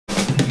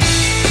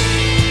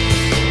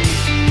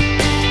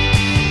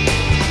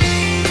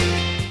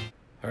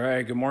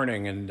right, good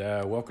morning and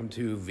welcome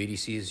to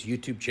VDC's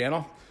YouTube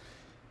channel.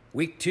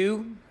 Week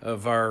 2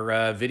 of our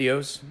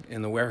videos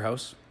in the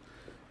warehouse.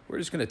 We're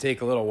just going to take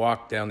a little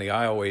walk down the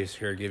aisleways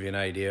here, give you an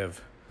idea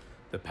of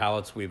the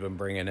pallets we've been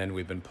bringing in.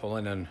 We've been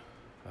pulling in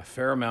a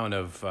fair amount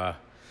of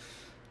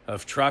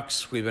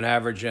trucks. We've been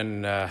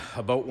averaging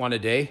about one a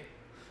day.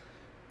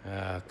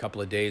 A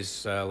couple of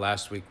days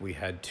last week we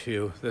had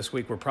 2. This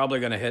week we're probably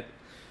going to hit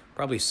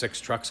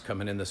 6 trucks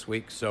coming in this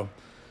week. So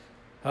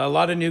a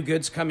lot of new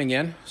goods coming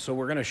in, so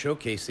we're going to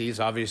showcase these.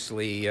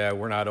 Obviously,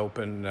 we're not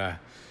open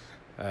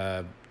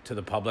to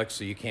the public,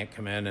 so you can't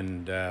come in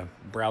and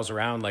browse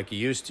around like you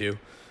used to.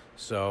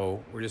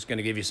 So we're just going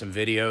to give you some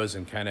videos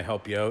and kind of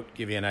help you out,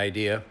 give you an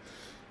idea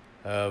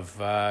of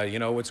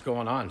what's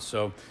going on.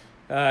 So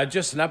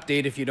just an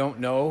update if you don't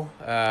know.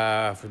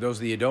 For those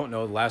of you who don't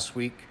know, last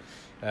week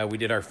we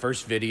did our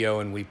first video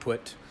and we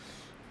put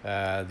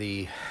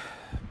the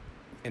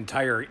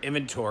entire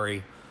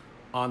inventory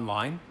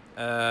online.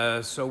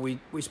 So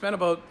we spent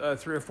about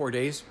 3 or 4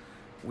 days.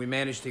 We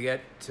managed to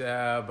get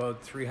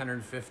about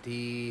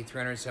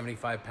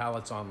 375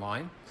 pallets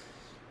online.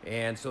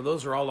 And so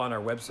those are all on our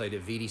website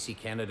at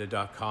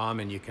vdccanada.com,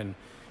 and you can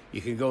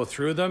go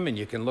through them and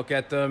you can look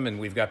at them, and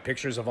we've got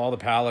pictures of all the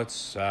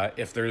pallets.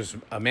 If there's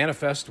a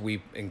manifest,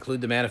 we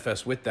include the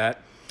manifest with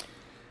that.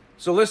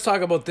 So let's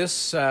talk about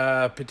this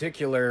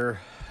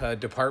particular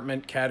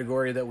department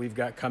category that we've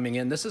got coming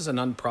in. This is an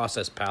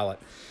unprocessed pallet.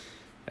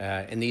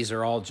 And these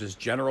are all just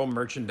general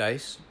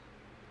merchandise.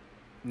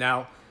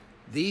 Now,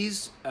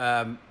 these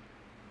are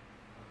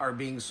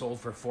being sold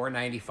for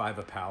 $4.95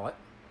 a pallet.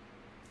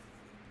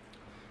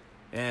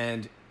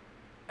 And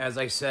as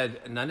I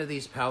said, none of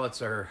these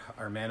pallets are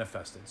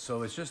manifested.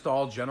 So it's just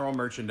all general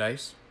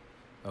merchandise,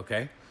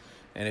 okay?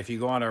 And if you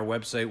go on our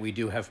website, we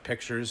do have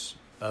pictures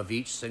of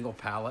each single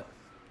pallet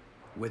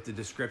with the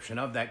description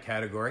of that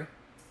category.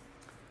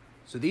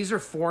 So these are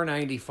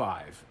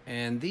 $4.95,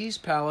 and these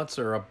pallets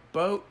are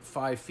about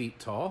 5 feet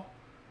tall,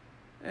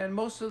 and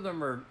most of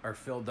them are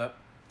filled up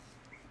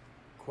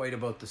quite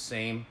about the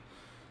same.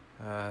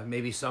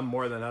 Maybe some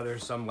more than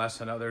others, some less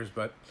than others,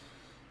 but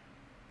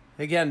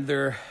again,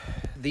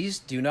 these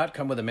do not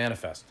come with a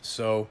manifest,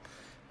 so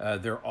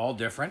they're all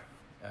different.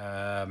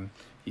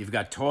 You've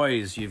got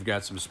toys, you've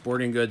got some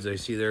sporting goods. I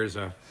see there's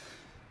a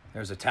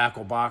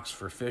tackle box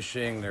for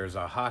fishing, there's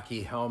a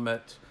hockey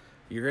helmet.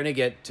 You're going to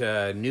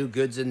get new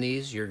goods in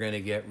these. You're going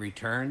to get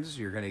returns.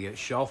 You're going to get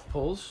shelf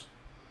pulls.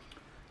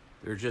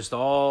 They're just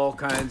all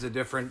kinds of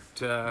different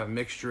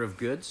mixture of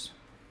goods.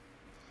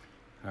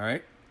 All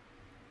right.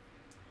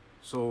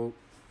 So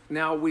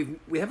now we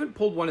haven't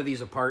pulled one of these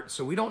apart,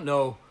 so we don't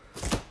know,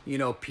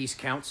 piece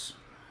counts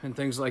and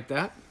things like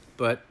that.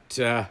 But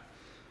for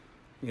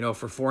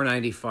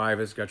 $4.95,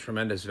 it's got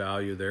tremendous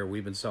value there.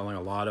 We've been selling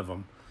a lot of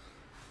them,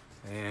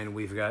 and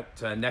we've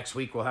got next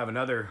week we'll have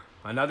another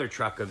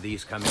truck of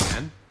these coming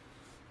in.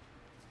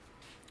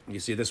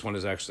 You see this one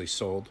is actually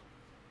sold.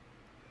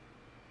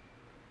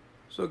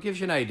 So it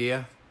gives you an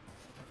idea.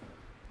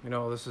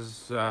 This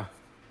is,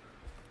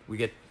 we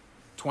get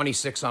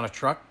 26 on a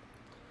truck.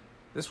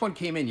 This one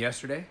came in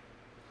yesterday,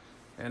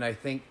 and I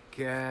think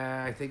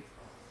they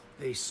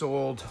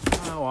sold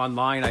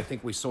online. I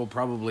think we sold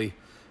probably,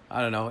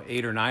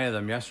 8 or 9 of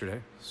them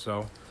yesterday.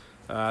 So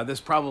this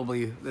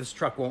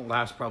truck won't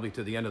last probably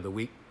to the end of the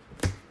week.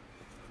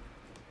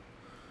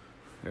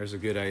 There's a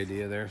good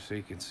idea there. So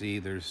you can see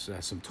there's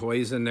some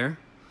toys in there.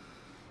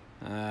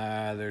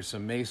 There's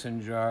some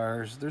mason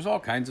jars. There's all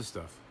kinds of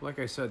stuff. Like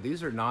I said,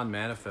 these are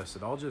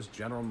non-manifested, all just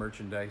general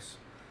merchandise.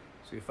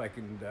 See if I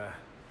can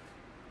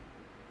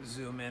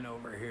zoom in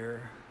over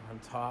here on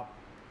top.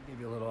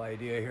 Give you a little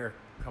idea here.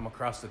 Come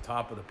across the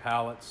top of the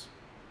pallets.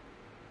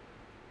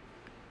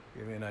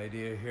 Give you an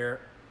idea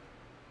here.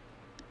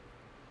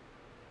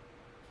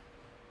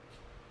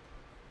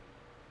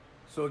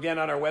 So again,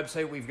 on our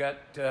website, we've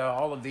got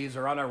all of these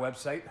are on our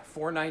website,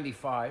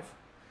 $4.95,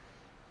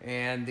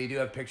 and they do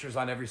have pictures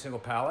on every single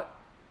pallet.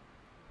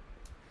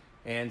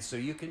 And so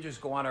you can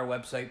just go on our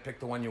website, pick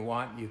the one you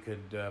want. You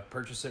could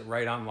purchase it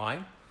right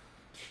online.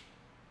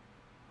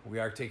 We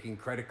are taking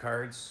credit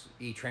cards,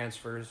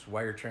 e-transfers,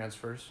 wire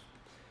transfers.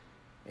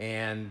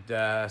 And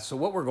so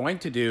what we're going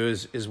to do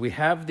is we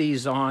have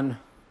these on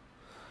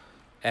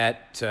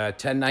at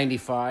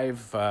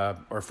 $10.95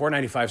 or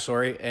 $4.95,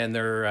 sorry, and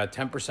they're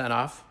 10%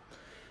 off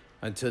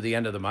until the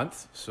end of the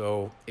month,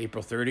 so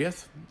April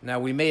 30th. Now,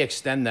 we may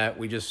extend that.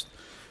 We just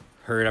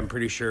heard, I'm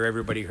pretty sure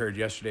everybody heard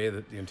yesterday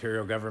that the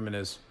Ontario government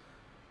is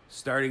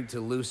starting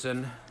to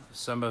loosen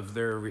some of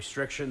their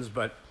restrictions,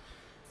 but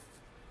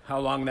how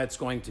long that's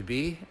going to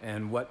be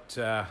and what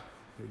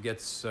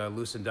gets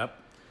loosened up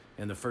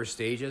in the first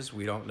stages,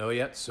 we don't know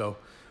yet. So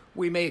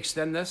we may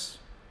extend this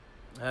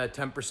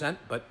 10%,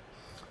 but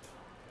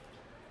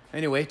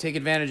anyway, take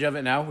advantage of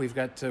it now. We've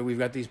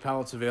got these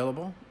pallets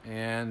available,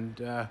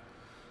 and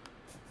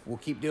we'll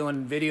keep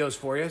doing videos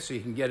for you so you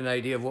can get an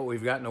idea of what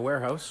we've got in the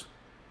warehouse.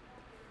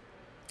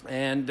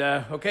 And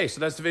okay, so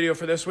that's the video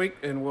for this week,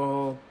 and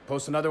we'll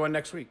post another one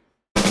next week.